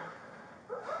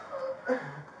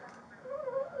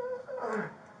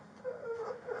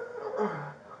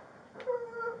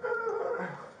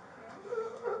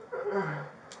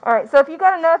 All right, so if you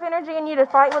got enough energy in you to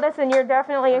fight with us, then you're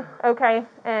definitely okay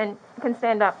and can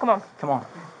stand up. Come on. Come on.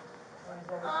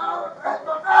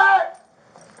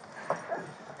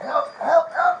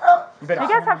 You better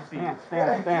guys have stand.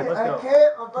 Let's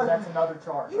go. That's another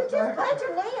charge. You just put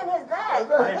your knee in his back.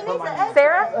 He needs an extra.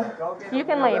 Sarah, you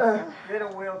can leave.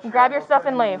 Grab your stuff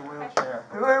and leave. Who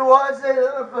wants it?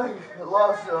 I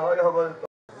lost it. I got my.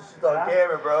 It's on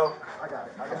camera, bro. I got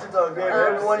it. It's on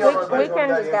camera. Every one of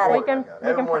y'all. We can.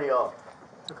 Every one of y'all.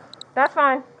 That's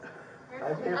fine.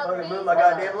 I can't fucking move my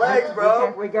goddamn legs,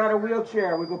 bro. We got a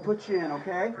wheelchair. We're going to put you in,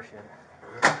 okay? Appreciate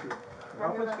it.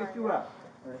 Let's get you up.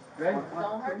 Ready?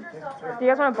 Don't hurt yourself. Do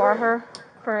you guys want to bar her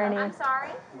for any? I'm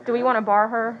sorry. Do we want to bar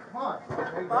her? Bar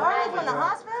me from the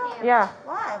hospital? Yeah.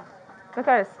 Why?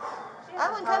 Because. I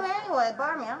wouldn't come here anyway.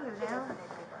 Bar me. I don't give a damn.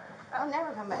 I'll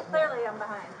never come back. Clearly, I'm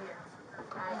behind here.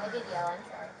 I did yell.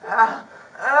 I'm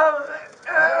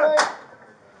sorry.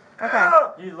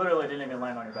 Okay. You literally didn't even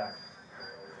land on your back.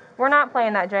 We're not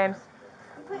playing that, James.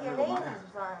 You put your knee in his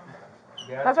spine.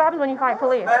 That's what happens when you fight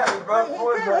police. He could have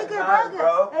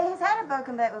broken. Hey, he's had a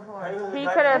broken back before. He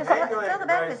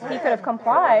could have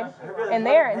complied in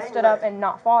there and stood up and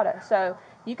not fought us. So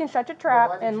you can shut your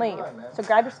trap and leave. So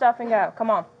grab your stuff and go. Come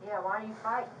on. Yeah, why are you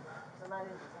fighting?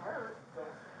 Somebody's hurt.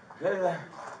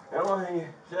 I want to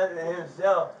shut it in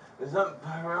himself. There's something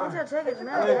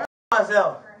around.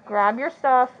 Myself. Grab your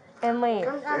stuff and leave.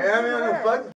 Yeah, I'm gonna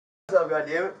fuck the myself,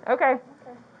 goddammit. Okay.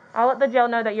 I'll let the jail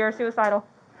know that you're suicidal.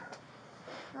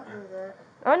 Don't do that.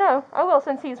 Oh no, I will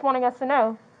since he's wanting us to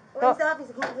know. Well, he's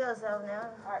obviously can't kill himself now.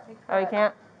 Oh, you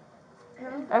can't?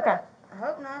 Okay. I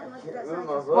hope not, unless you got something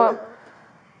Well, to swallow.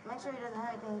 Make sure he doesn't have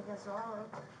anything he can swallow.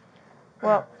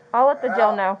 Well, I'll let the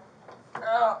jail know.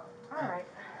 All right.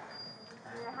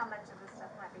 You know how much of this stuff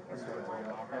might be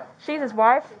here? She's his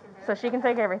wife, so she can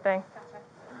take everything.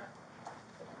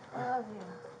 I love you.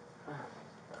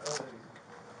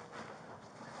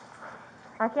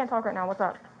 I can't talk right now. What's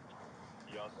up?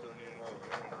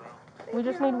 We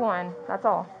just need one. That's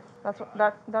all.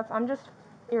 That's. I'm just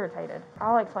irritated.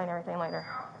 I'll explain everything later.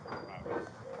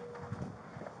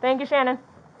 Thank you, Shannon.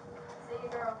 See you,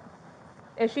 girl.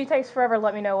 If she takes forever,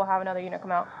 let me know. We'll have another unit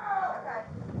come out.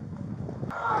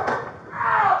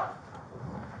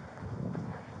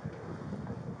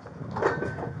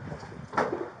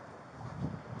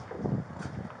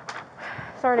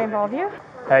 Sorry to involve you.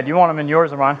 Hey, do you want them in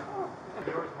yours or mine?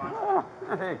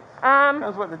 Hey,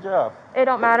 depends what the job. It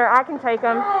don't matter. I can take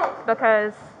them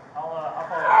because. I'll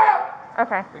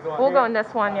follow. Okay. We'll go in this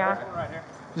one, yeah.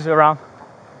 Just go around.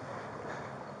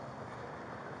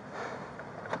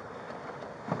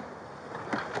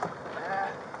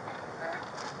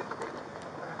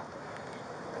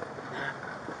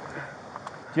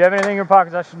 Do you have anything in your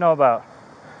pockets I should know about?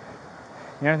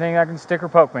 Anything that can stick or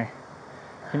poke me?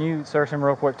 Can you search him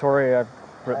real quick, Tori? I've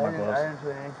ripped my gloves. I didn't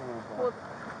put anything in my pocket.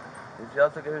 If y'all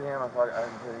took everything out of my pocket, I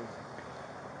didn't put anything.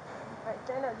 Alright,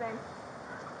 stand up, James.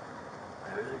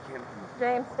 I really can't.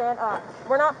 James, stand up.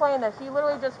 We're not playing this. You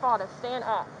literally just fought us. Stand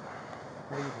up.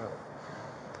 There you go.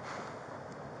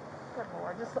 Good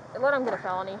Lord. Just let him get a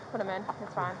felony. Put him in.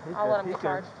 It's fine. I'll let him get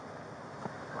charged.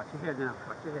 Watch your head now.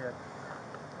 Watch your head.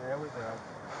 There we go.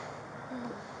 There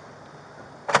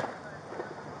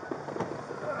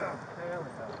we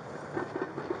go.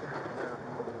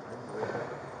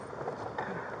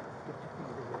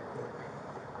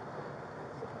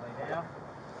 Lay down.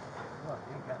 Look,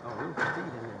 you ain't got no real feet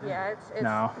in there. Yeah, it's No,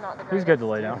 not the greatest. he's good to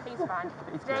lay down. He's fine.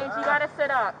 James, you gotta sit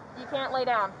up. You can't lay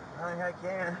down. I think I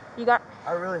can. You got.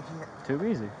 I really can't. Too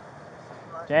easy.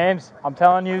 James, I'm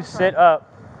telling you, sit up.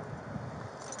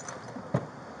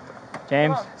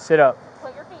 James, sit up.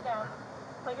 Put your feet down.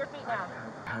 Put your feet down.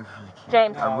 I really can't.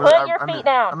 James, put your feet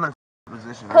down. I'm in a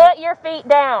position. Put your feet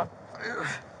down.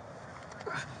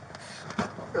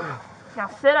 Now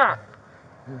sit up.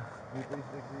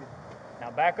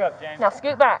 Now back up, James. Now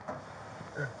scoot back.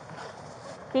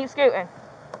 Keep scooting.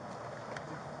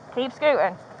 Keep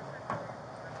scooting.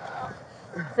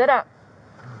 Sit up.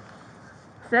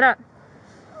 Sit up.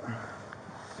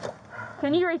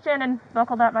 Can you reach in and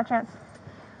buckle that by chance?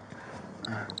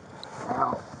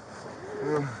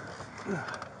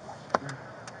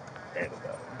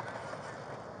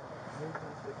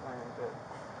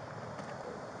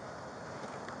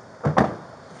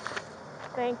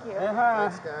 Thank you.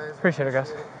 Thanks, guys. Appreciate it,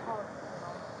 guys.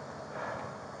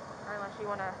 Unless you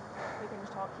wanna, we can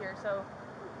just talk here. So,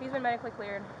 he's been medically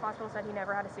cleared. Hospital said he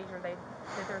never had a seizure. They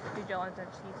did their due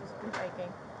diligence. He's just been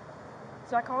faking.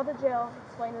 So I called the jail,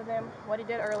 explained to them what he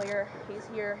did earlier. He's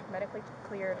here, medically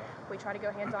cleared. We try to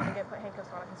go hands-on and put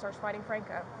handcuffs on him. He starts fighting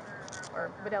Franco,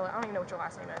 or Videla. I don't even know what your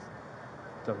last name is.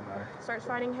 Doesn't matter. Starts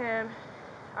fighting him.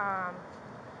 I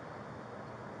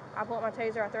pull up my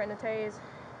taser. I threaten the tase.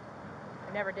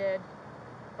 I never did,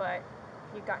 but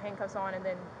he got handcuffs on, and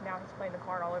then now he's playing the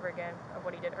card all over again of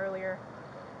what he did earlier.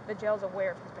 The jail's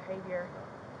aware of his behavior.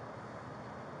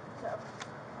 So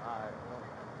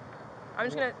I'm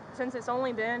just gonna, since it's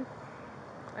only been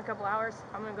a couple hours,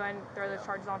 I'm gonna go ahead and throw those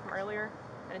charges on from earlier,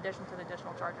 in addition to the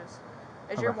additional charges.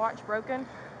 Is your watch broken?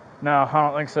 No, I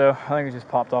don't think so. I think it just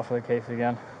popped off of the case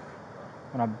again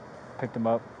when I picked him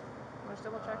up. Let's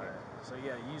double check it. So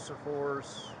yeah, use of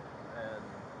force and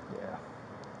yeah.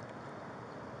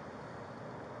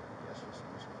 Yes, just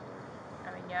use of force. I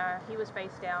mean, yeah, he was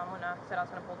face down when I said I was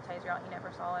gonna pull the taser out. He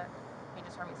never saw it. He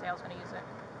just heard me say I was gonna use it.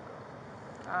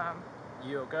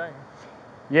 You okay?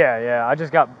 Yeah.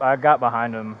 I got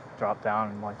behind him, dropped down,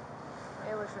 and like.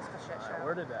 It was just a shit show.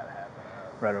 Where did that happen?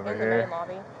 Right over in here. In the main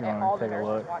lobby. If you And want all to the take a nurses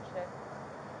look. watched it.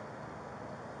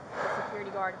 The security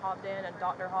guard hopped in, a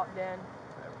doctor hopped in.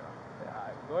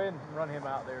 Alright, go ahead and run him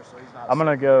out there so he's not. I'm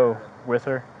gonna go with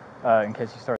her in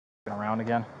case he starts around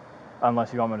again,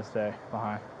 unless you want me to stay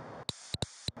behind.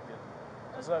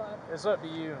 It's up to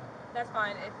you. That's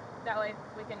fine. That way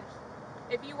we can.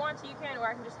 If you want to, you can, or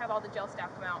I can just have all the jail staff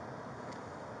come out.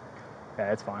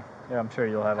 Yeah, it's fine. Yeah, I'm sure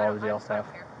you'll have all the jail staff. I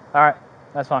don't care. All right,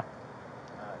 that's fine.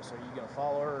 Alright, so you gonna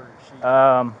follow her, or is she?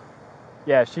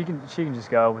 Yeah, she can just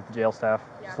go with the jail staff.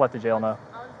 Yeah. Just let the jail know.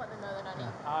 I'll just let them know that I need.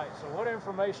 Alright, so what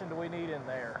information do we need in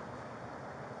there?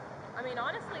 I mean,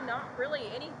 honestly, not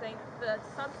really anything. The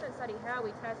substance that he had,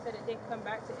 we tested. It didn't come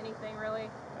back to anything really.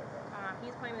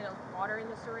 He's claiming there was water in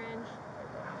the syringe.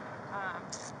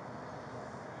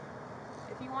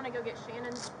 If you want to go get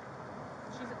Shannon,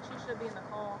 she should be in the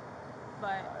call,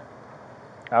 but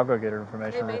I'll go get her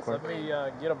information real quick. Let me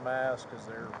get a mask because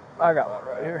they're. I got one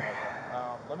right here.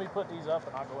 Let me put these up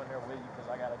and I'll go in there with you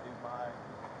because I got to do my.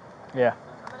 Yeah.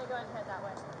 I'm gonna go ahead and head that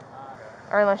way.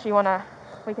 Or unless you wanna,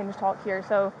 we can just talk here.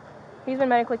 So, he's been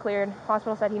medically cleared.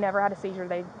 Hospital said he never had a seizure.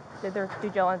 They did their due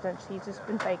diligence. He's just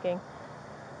been faking.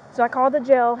 So I called the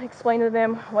jail, explained to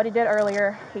them what he did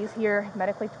earlier. He's here,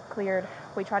 medically cleared.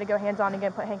 We try to go hands-on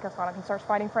again, put handcuffs on him. He starts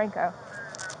fighting Franco,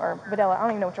 or Videla. I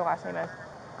don't even know what your last name is.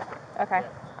 Okay,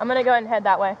 I'm gonna go ahead and head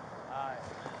that way.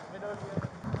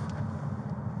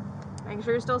 Make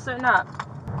sure you're still sitting up.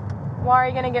 Why are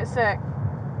you gonna get sick?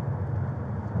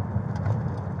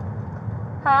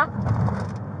 Huh?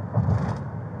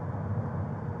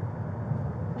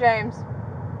 James.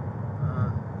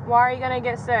 Why are you gonna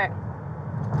get sick?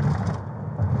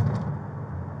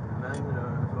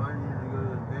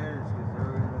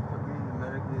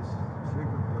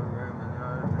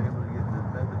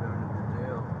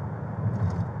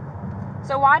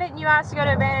 So why didn't you ask to go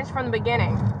to Advantage from the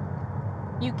beginning?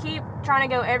 You keep trying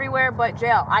to go everywhere but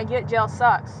jail. I get jail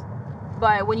sucks.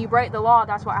 But when you break the law,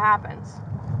 that's what happens.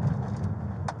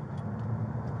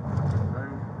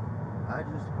 I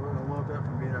just woke up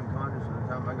from being unconscious at the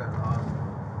time I got in the hospital.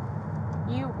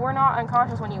 You were not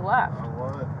unconscious when you left. I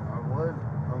was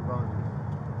unconscious.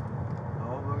 The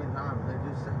whole fucking time. They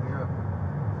just set me up.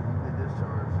 You get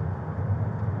discharged.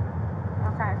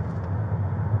 Okay. I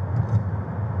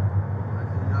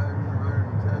said, y'all didn't even run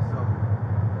any tests on me.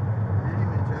 They didn't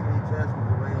even check any tests because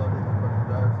the way y'all did the fucking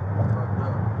dice was fucked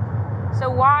up.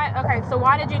 So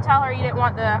why did you tell her you didn't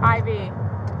want the IV? I didn't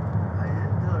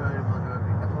tell her I didn't want the IV.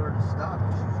 I told her to stop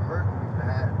because she was hurting me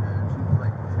bad, man. She was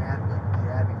like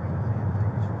jabbing me with anything.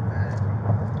 She was mad at me.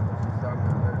 She's talking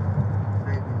about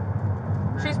faking.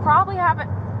 She's probably having,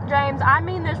 James, I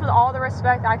mean this with all the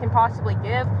respect I can possibly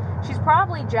give. She's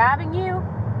probably jabbing you.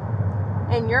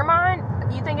 In your mind,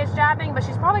 you think it's jabbing, but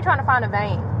she's probably trying to find a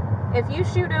vein. If you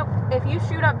shoot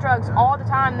up drugs all the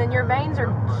time, then your veins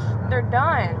they're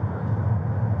done.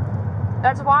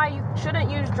 That's why you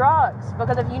shouldn't use drugs,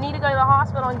 because if you need to go to the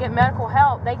hospital and get medical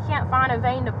help, they can't find a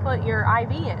vein to put your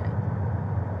IV in.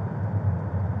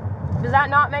 Does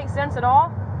that not make sense at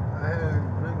all? I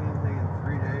haven't drinking anything in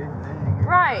 3 days, and then you get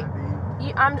right.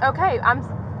 IV.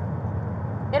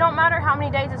 It don't matter how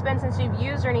many days it's been since you've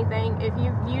used or anything. If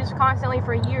you've used constantly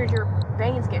for years, your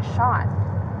veins get shot.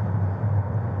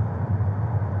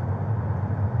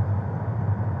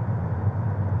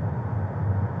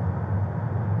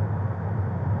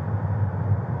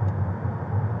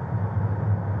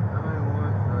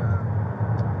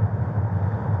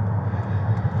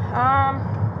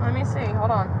 Let me see.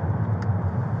 Hold on.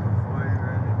 Before you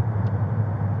ran into me.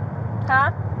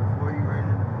 Huh? Before you ran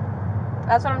into me.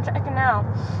 That's what I'm checking now.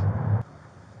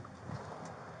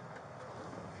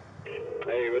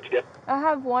 Hey, what you got? I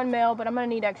have one male, but I'm gonna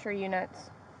need extra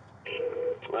units.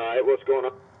 Alright, what's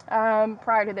going on?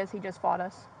 Prior to this, he just fought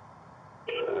us.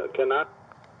 10-9?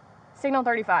 Signal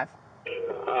 35.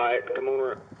 Alright, come on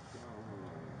around.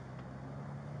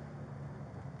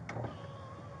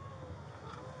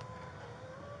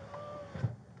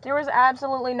 There was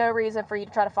absolutely no reason for you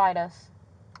to try to fight us.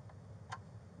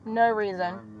 No reason.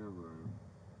 Not in your brain.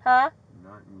 Huh?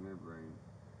 Not in your brain.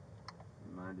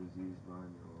 My disease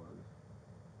mind it was.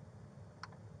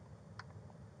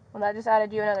 Well, that just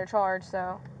added you another charge,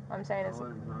 so I'm saying it's... I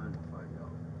wasn't trying to fight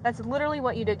y'all. That's literally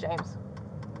what you did, James.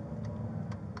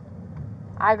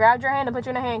 I grabbed your hand and put you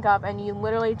in a handcuff, and you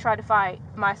literally tried to fight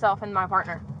myself and my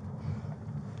partner.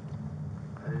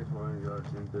 I just wanted to go to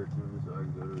 1013 so I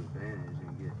can go to Advantage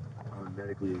and get on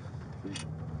medically assisted treatment.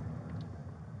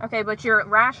 Okay, but you're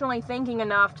rationally thinking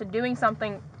enough to doing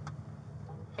something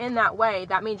in that way.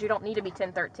 That means you don't need to be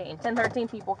 1013. 1013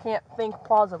 people can't think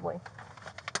plausibly.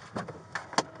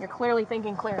 You're clearly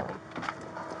thinking clearly.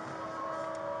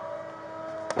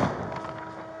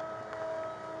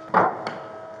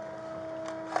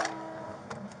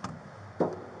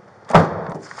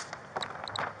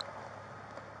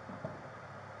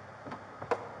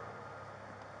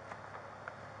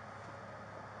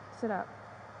 Sit up.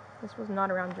 This was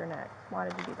not around your neck. Why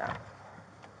did you do that?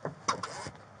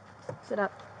 Sit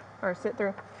up. Or sit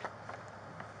through.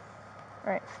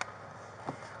 Alright.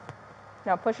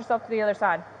 Now push yourself to the other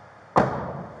side.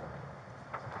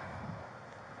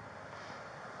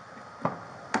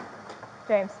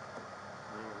 James.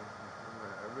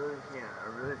 I really can't. I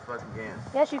really fucking can't.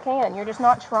 Yes, you can. You're just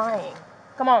not trying.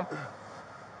 Come on.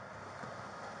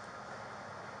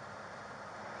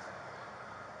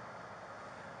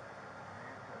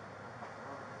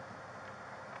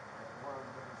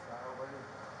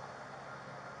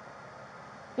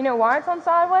 You know why it's on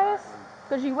sideways?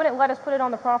 Because you wouldn't let us put it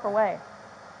on the proper way.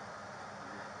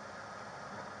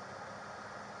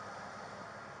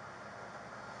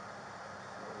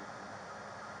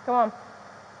 Come on.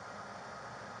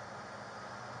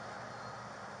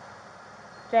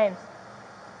 James.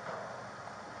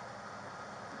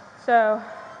 So,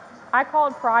 I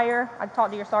called prior. I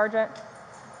talked to your sergeant.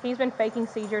 He's been faking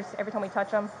seizures every time we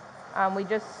touch him. We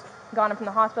just got him from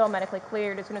the hospital, medically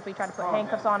cleared. As soon as we tried to put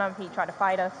handcuffs on him, he tried to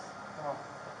fight us.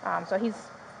 So he's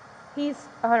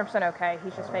 100% okay.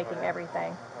 He's just faking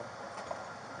everything.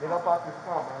 Get up off your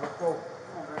car, man. Let's go.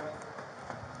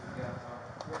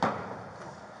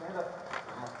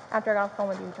 After I got off the phone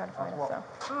with you, he tried to fight us,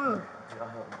 so.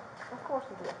 Of course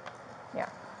he did. Yeah.